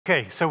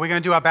Okay, so we're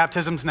going to do our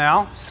baptisms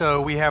now.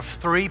 So we have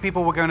 3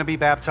 people we're going to be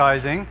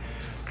baptizing.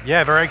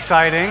 Yeah, very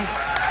exciting.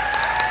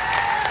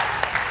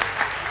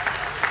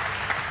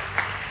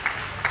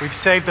 We've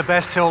saved the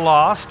best till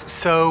last.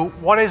 So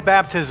what is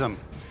baptism?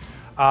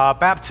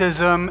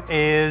 Baptism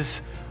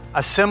is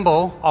a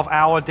symbol of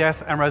our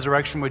death and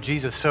resurrection with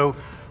Jesus. So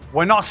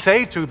we're not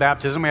saved through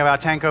baptism. We have our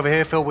tank over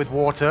here filled with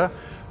water.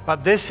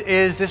 But this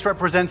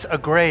represents a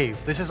grave.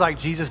 This is like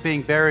Jesus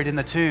being buried in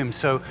the tomb.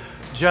 So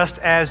just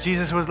as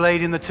Jesus was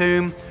laid in the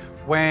tomb,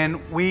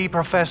 when we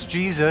profess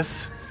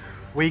Jesus,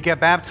 we get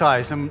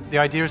baptized. And the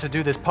idea is to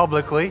do this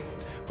publicly,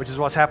 which is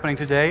what's happening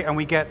today. And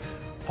we get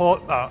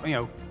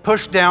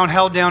pushed down,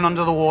 held down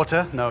under the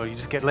water. No, you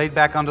just get laid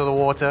back under the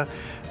water.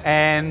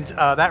 And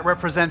that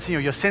represents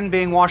your sin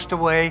being washed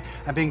away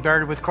and being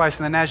buried with Christ.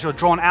 And then as you're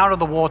drawn out of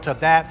the water,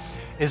 that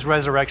is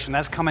resurrection.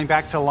 That's coming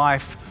back to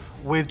life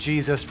with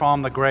Jesus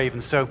from the grave.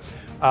 And so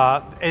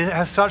it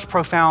has such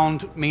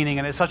profound meaning,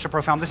 and it's such a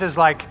profound, this is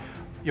like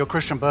your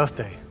Christian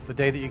birthday, the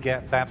day that you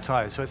get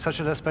baptized. So it's such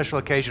a special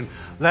occasion.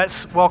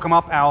 Let's welcome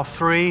up our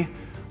 3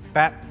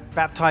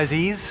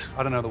 baptizees.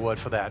 I don't know the word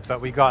for that,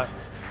 but we got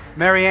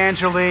Mary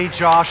Angeli,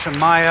 Josh, and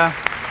Maya.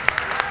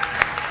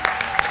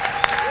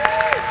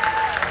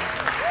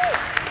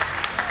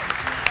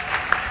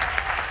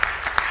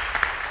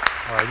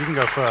 All right, you can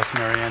go first,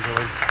 Mary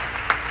Angeli.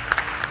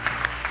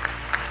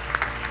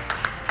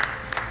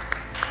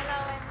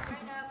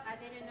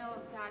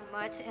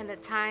 In the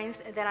times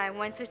that I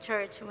went to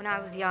church when I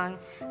was young,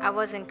 I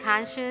wasn't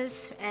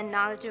conscious and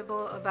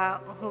knowledgeable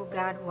about who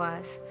God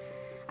was.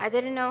 I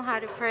didn't know how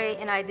to pray,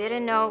 and I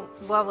didn't know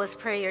what was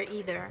prayer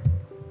either.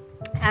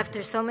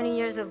 After so many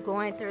years of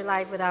going through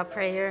life without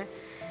prayer,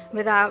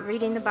 without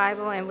reading the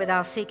Bible, and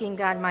without seeking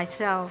God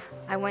myself,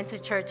 I went to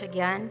church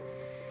again.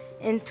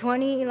 In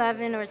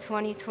 2011 or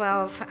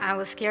 2012, I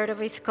was scared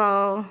of a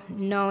skull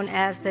known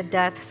as the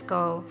death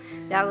skull.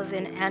 That was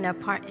in an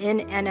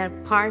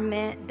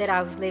apartment that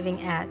I was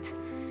living at.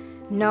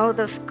 No,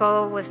 the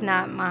skull was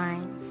not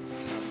mine.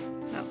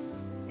 No,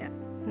 yeah,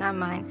 not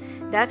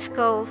mine. That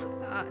skull,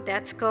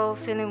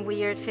 feeling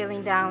weird,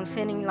 feeling down,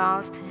 feeling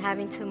lost,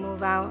 having to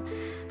move out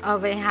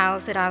of a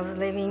house that I was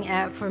living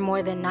at for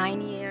more than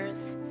 9 years.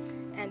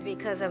 And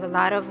because of a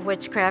lot of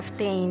witchcraft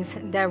things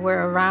that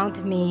were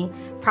around me,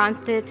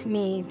 prompted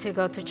me to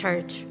go to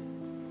church,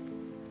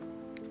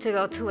 to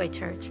go to a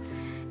church.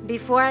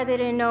 Before I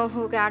didn't know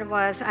who God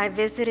was, I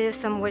visited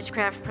some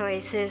witchcraft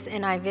places,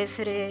 and I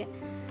visited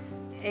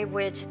a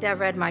witch that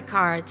read my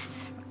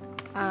cards.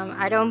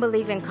 I don't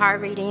believe in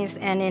card readings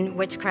and in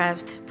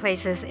witchcraft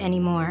places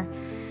anymore.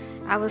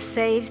 I was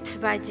saved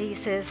by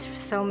Jesus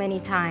so many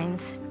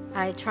times.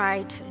 I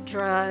tried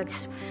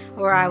drugs,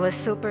 or I was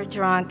super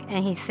drunk,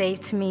 and he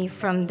saved me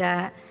from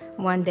that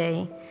one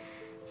day.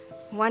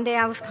 One day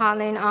I was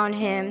calling on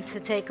him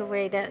to take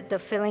away the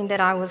feeling that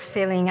I was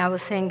feeling. I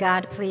was saying,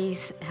 God,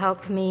 please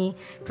help me,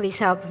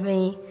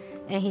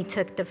 and he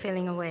took the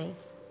feeling away.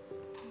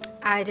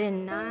 I did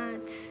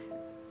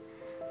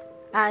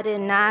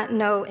not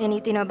know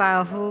anything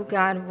about who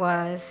God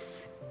was.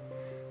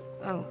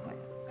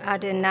 I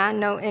did not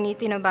know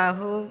anything about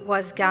who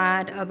was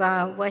God,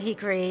 about what he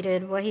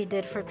created, what he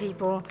did for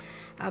people,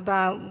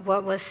 about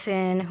what was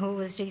sin, who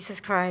was Jesus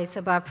Christ,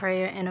 about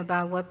prayer, and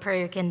about what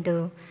prayer can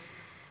do.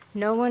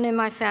 No one in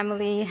my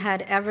family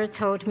had ever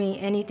told me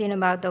anything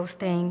about those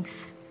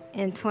things.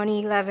 In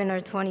 2011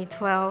 or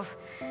 2012,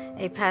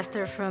 a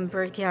pastor from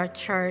Brickyard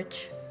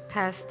Church,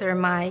 Pastor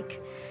Mike,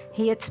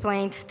 he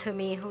explained to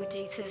me who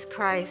Jesus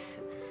Christ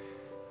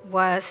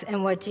was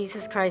and what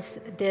Jesus Christ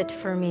did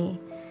for me.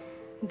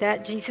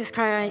 That Jesus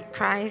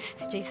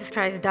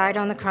Christ died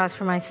on the cross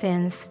for my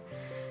sins.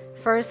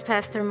 First,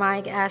 Pastor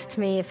Mike asked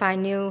me if I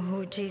knew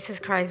who Jesus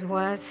Christ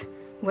was,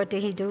 what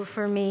did he do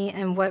for me,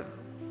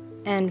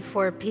 and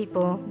for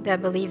people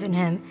that believe in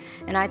him.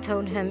 And I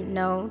told him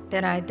no,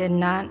 that I did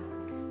not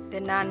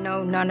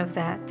know none of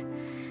that.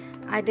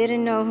 I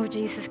didn't know who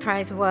Jesus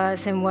Christ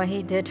was and what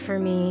he did for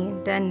me.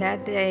 Then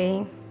that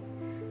day,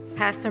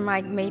 Pastor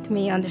Mike made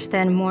me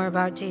understand more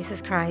about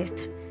Jesus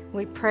Christ.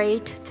 We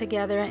prayed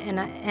together,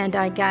 and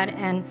I got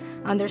an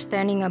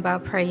understanding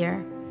about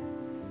prayer.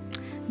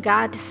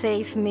 God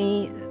saved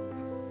me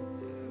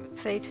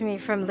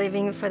from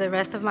living for the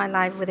rest of my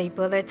life with a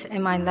bullet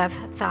in my left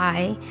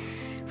thigh,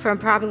 from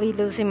probably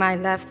losing my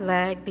left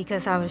leg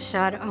because I was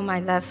shot on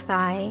my left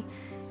thigh.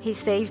 He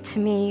saved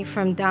me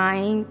from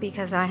dying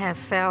because I had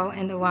fell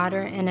in the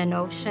water in an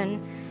ocean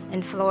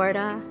in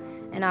Florida,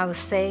 and I was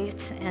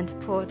saved and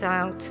pulled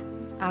out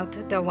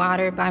the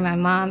water by my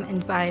mom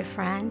and by a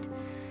friend.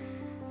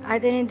 I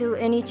didn't do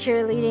any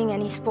cheerleading,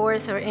 any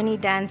sports, or any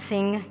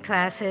dancing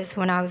classes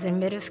when I was in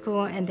middle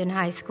school and in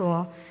high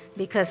school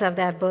because of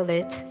that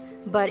bullet.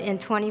 But in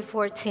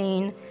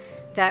 2014,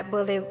 that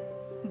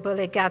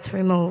bullet got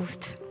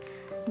removed.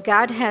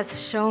 God has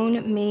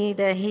shown me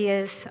that he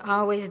is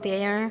always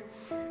there.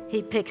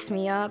 He picks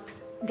me up.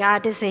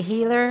 God is a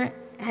healer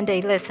and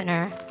a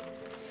listener.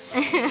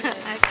 Okay.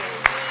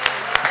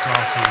 That's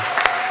awesome.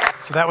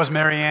 So that was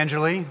Mary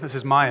Angeli. This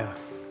is Maya.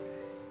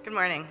 Good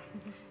morning.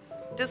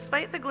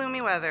 Despite the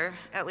gloomy weather,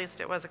 at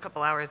least it was a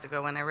couple hours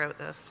ago when I wrote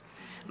this,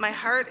 my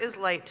heart is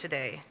light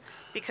today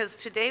because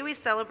today we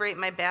celebrate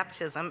my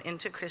baptism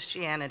into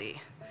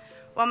Christianity.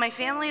 While my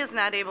family is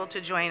not able to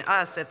join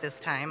us at this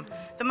time,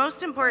 the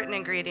most important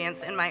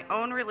ingredients in my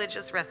own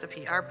religious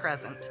recipe are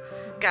present.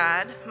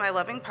 God, my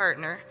loving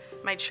partner,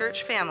 my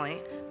church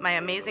family, my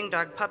amazing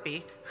dog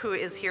Puppy, who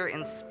is here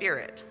in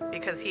spirit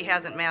because he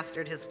hasn't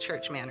mastered his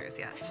church manners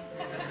yet,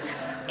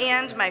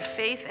 and my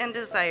faith and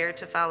desire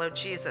to follow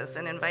Jesus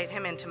and invite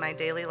him into my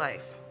daily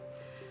life.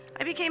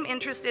 I became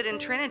interested in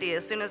Trinity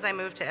as soon as I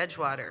moved to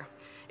Edgewater.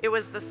 It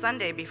was the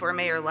Sunday before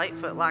Mayor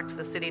Lightfoot locked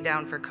the city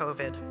down for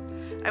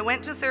COVID. I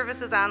went to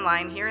services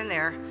online here and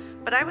there,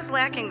 but I was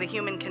lacking the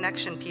human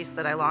connection piece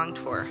that I longed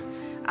for.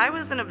 I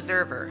was an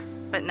observer,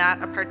 but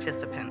not a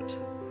participant.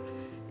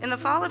 In the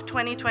fall of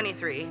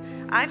 2023,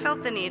 I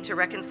felt the need to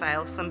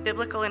reconcile some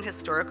biblical and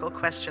historical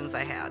questions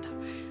I had.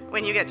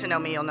 When you get to know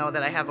me, you'll know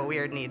that I have a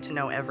weird need to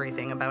know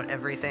everything about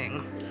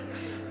everything.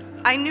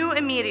 I knew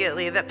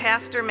immediately that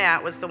Pastor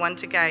Matt was the one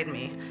to guide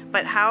me,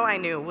 but how I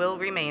knew will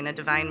remain a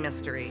divine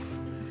mystery.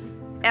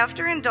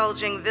 After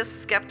indulging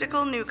this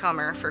skeptical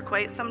newcomer for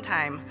quite some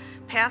time,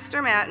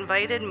 Pastor Matt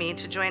invited me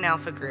to join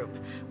Alpha Group,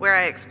 where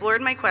I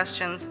explored my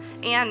questions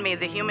and made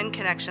the human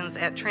connections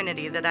at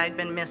Trinity that I'd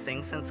been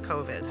missing since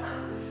COVID.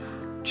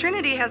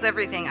 Trinity has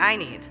everything I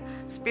need: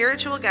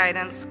 spiritual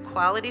guidance,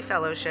 quality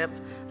fellowship,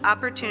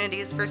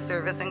 opportunities for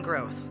service and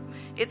growth.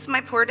 It's my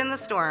port in the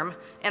storm,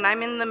 and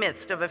I'm in the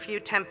midst of a few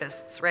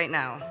tempests right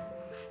now.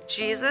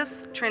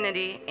 Jesus,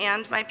 Trinity,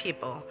 and my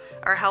people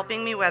are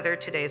helping me weather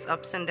today's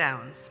ups and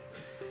downs.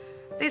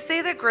 They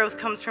say that growth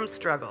comes from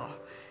struggle.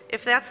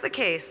 If that's the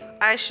case,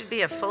 I should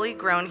be a fully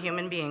grown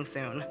human being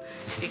soon,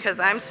 because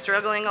I'm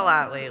struggling a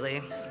lot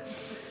lately.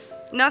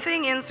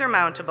 Nothing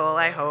insurmountable,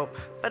 I hope,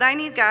 but I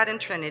need God and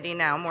Trinity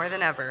now more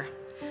than ever.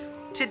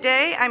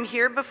 Today, I'm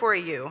here before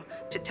you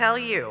to tell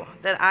you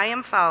that I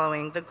am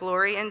following the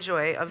glory and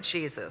joy of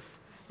Jesus,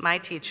 my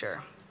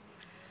teacher.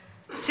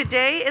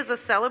 Today is a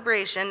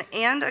celebration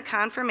and a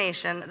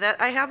confirmation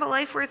that I have a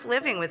life worth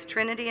living with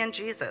Trinity and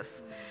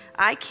Jesus.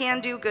 I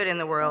can do good in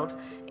the world,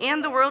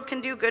 and the world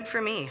can do good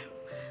for me.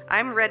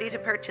 I'm ready to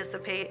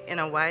participate in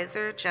a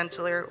wiser,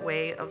 gentler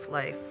way of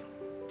life.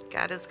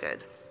 God is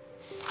good.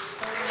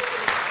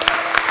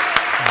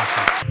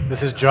 Awesome.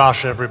 This is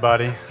Josh,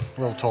 everybody. A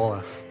little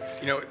taller.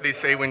 You know, they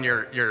say when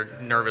you're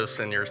nervous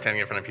and you're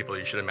standing in front of people,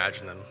 you should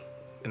imagine them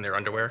in their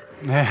underwear.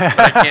 But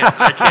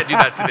I can't do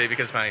that today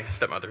because my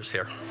stepmother's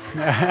here.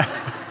 I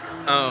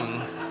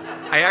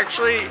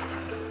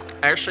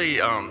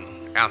actually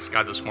asked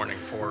God this morning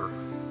for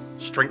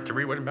strength to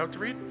read what I'm about to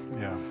read.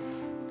 Yeah.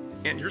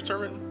 And your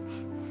sermon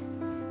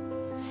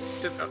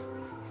did that.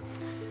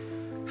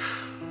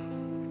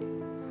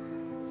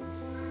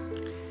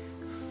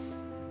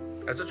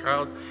 As a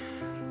child,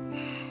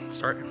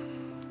 sorry.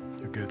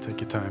 You're good. Take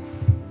your time.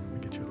 Let me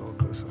get you a little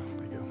closer.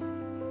 There you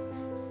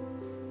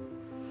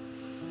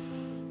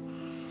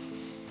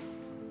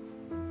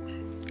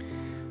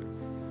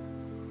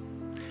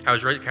go. I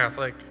was raised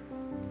Catholic,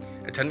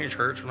 attending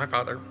church with my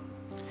father.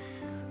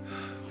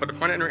 But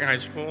upon entering high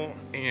school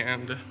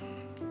and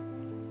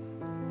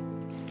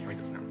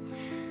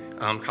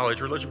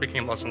college, religion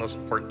became less and less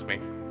important to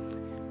me.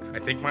 I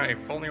think my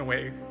falling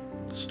away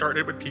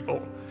started with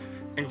people,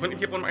 including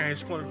people in my high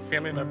school and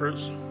family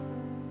members,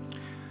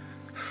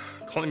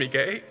 calling me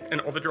gay and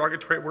all the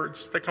derogatory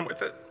words that come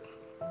with it,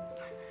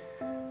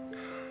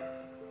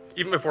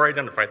 even before I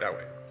identified that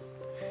way.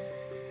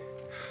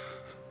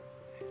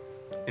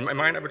 In my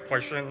mind, I would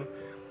question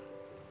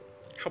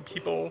how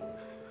people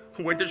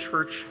who went to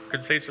church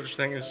could say such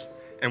things,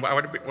 and why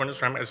would I want to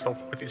surround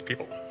myself with these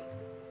people?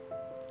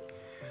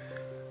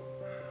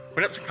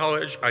 When I was in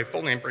college, I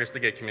fully embraced the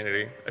gay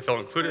community. I felt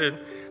included,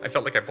 I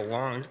felt like I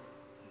belonged,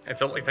 I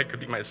felt like I could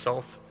be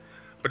myself,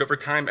 but over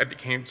time I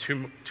became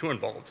too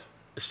involved.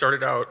 I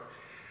started out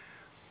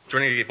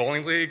joining a gay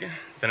bowling league,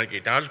 then a gay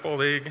dodgeball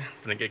league,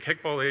 then a gay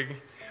kickball league,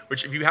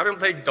 which if you haven't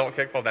played adult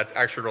kickball, that's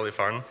actually really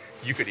fun.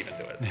 You could even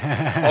do it.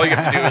 All you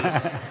have to do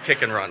is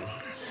kick and run.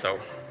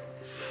 So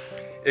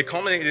it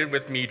culminated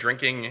with me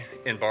drinking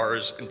in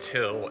bars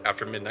until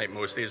after midnight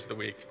most days of the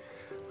week.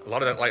 A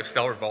lot of that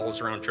lifestyle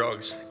revolves around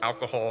drugs,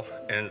 alcohol,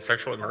 and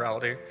sexual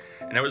immorality,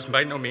 and I was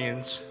by no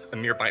means a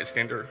mere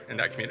bystander in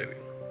that community.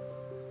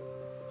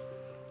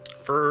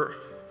 For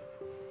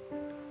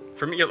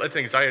me, it led to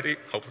anxiety,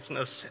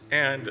 hopelessness,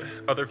 and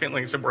other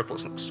feelings of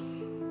worthlessness.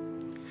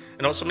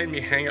 It also made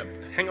me hang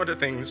on to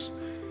things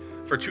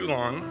for too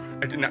long.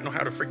 I did not know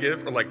how to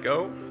forgive or let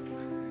go.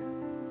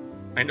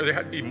 I know there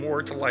had to be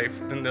more to life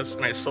than this,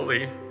 and I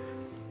slowly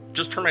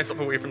just turned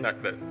myself away from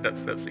that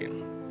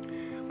scene.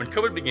 When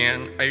COVID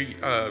began, I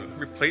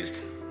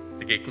replaced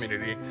the gay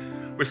community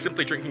with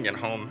simply drinking at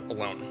home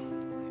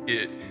alone.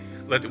 It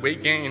led to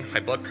weight gain, high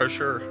blood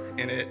pressure,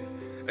 and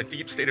a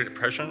deep state of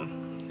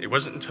depression. It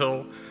wasn't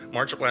until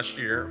March of last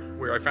year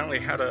where I finally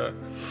had a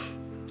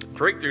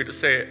breakthrough to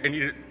say I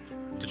needed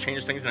to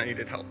change things and I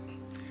needed help.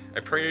 I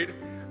prayed,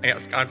 I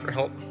asked God for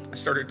help, I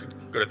started to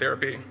go to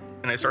therapy,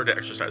 and I started to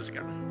exercise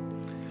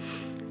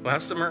again.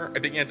 Last summer, I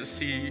began to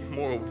see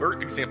more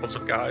overt examples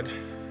of God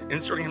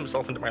inserting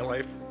himself into my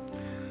life,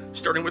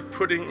 starting with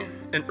putting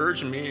an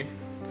urge in me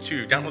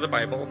to download the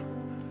Bible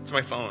to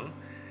my phone,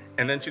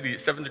 and then to the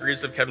 7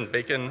 degrees of Kevin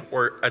Bacon,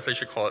 or as I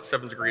should call it,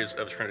 7 degrees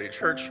of Trinity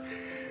Church,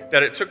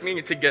 that it took me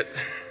to get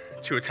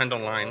to attend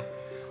online,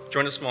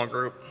 join a small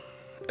group,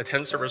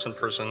 attend service in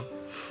person,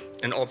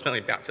 and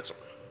ultimately baptism.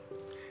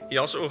 He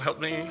also helped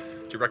me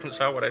to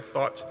reconcile what I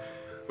thought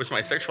was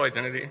my sexual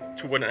identity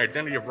to what an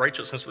identity of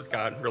righteousness with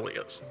God really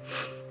is.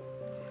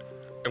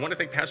 I want to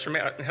thank Pastor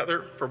Matt and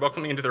Heather for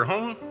welcoming me into their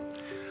home.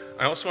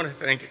 I also want to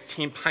thank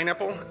Team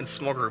Pineapple and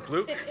Small Group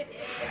Luke,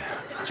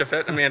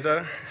 Jafet,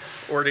 Amanda,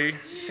 Ordy,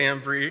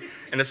 Sam, Bree,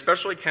 and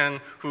especially Ken,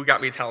 who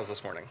got me towels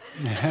this morning.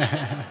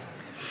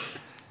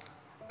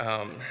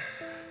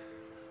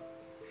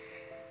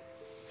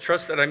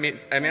 Trust that I may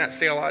not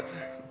say a lot,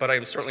 but I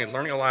am certainly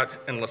learning a lot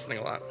and listening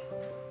a lot.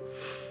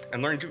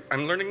 I'm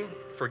learning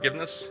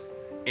forgiveness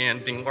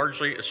and being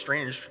largely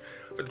estranged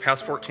for the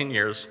past 14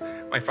 years.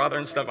 My father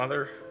and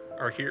stepmother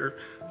are here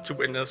to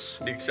witness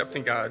me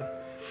accepting God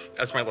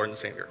as my Lord and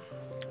Savior.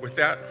 With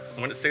that, I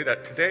want to say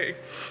that today,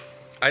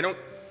 I don't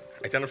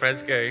identify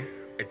as gay,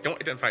 I don't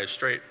identify as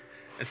straight.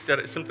 Instead,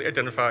 I simply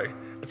identify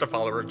as a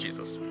follower of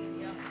Jesus.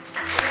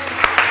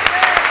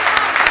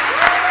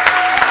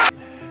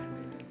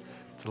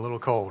 It's a little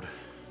cold.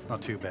 It's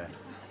not too bad.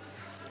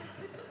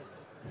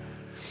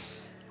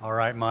 All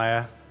right,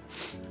 Maya,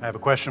 I have a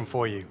question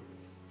for you.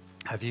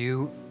 Have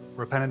you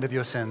repented of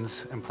your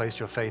sins and placed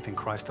your faith in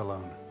Christ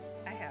alone?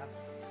 I have.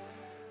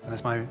 And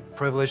it's my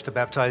privilege to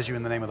baptize you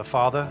in the name of the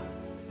Father,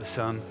 the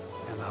Son,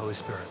 and the Holy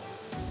Spirit.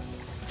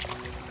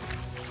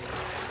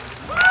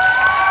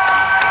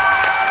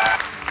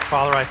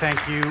 Father, I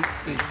thank you.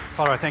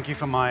 Father, I thank you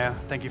for Maya.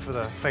 Thank you for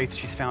the faith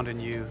she's found in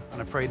you.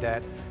 And I pray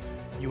that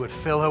you would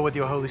fill her with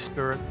your Holy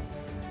Spirit.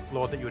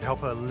 Lord, that you would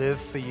help her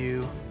live for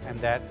you, and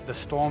that the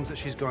storms that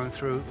she's going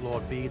through,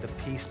 Lord, be the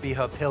peace, be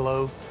her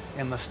pillow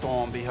in the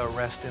storm, be her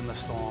rest in the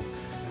storm,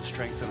 and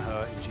strengthen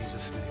her in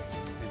Jesus' name.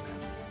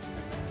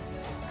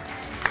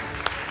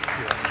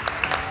 Amen.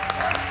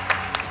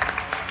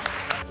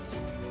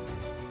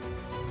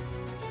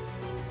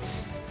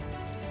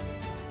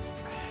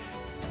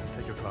 Let's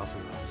take your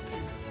glasses off, too.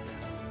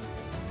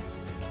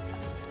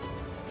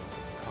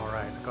 All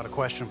right, I've got a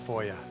question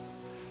for you.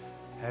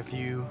 Have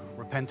you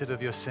repented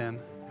of your sin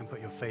and put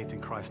your faith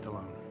in Christ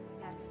alone?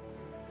 Yes.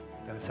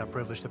 Then it's our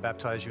privilege to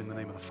baptize you in the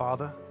name of the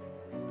Father,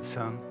 the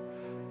Son,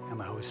 and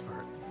the Holy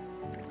Spirit.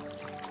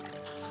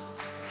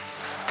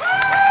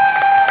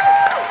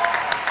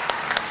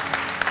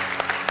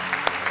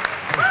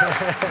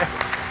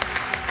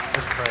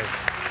 Let's pray.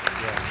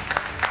 Yeah.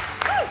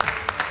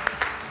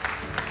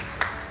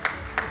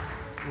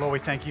 Lord, we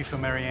thank you for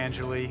Mary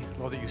Angeli.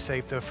 Lord, that you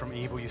saved her from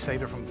evil. You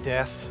saved her from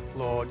death.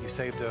 Lord, you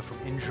saved her from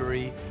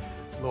injury.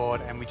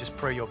 Lord, and we just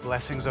pray your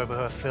blessings over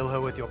her. Fill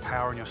her with your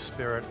power and your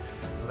spirit.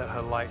 And let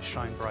her light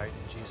shine bright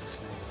in Jesus'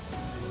 name.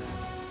 Amen.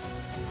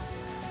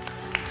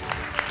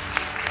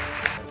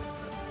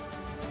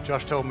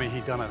 Josh told me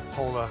he'd done a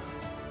polar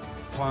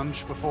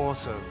plunge before,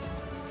 so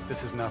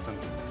this is nothing.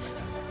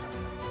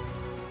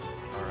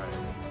 All right.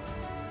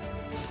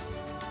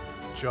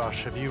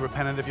 Josh, have you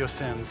repented of your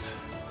sins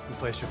and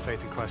placed your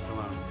faith in Christ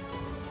alone?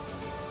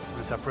 And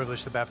it's our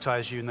privilege to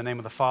baptize you in the name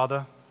of the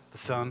Father, the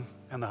Son,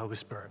 and the Holy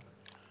Spirit.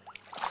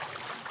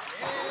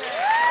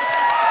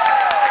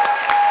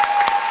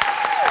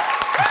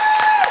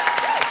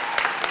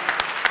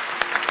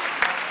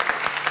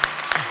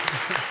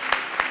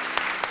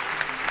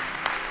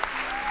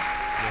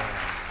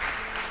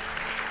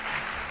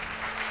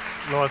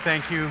 Lord,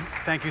 thank you.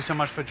 Thank you so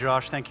much for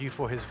Josh. Thank you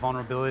for his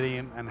vulnerability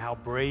and how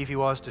brave he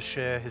was to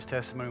share his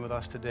testimony with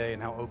us today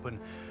and how open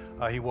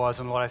he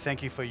was. And Lord, I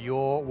thank you for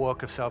your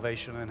work of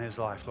salvation in his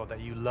life. Lord, that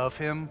you love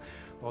him.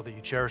 Lord, that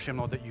you cherish him.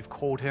 Lord, that you've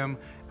called him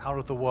out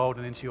of the world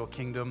and into your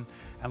kingdom.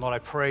 And Lord, I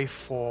pray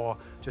for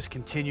just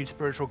continued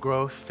spiritual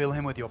growth. Fill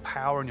him with your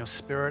power and your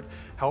spirit.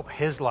 Help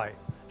his light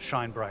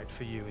shine bright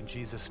for you. In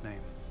Jesus'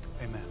 name,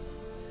 amen.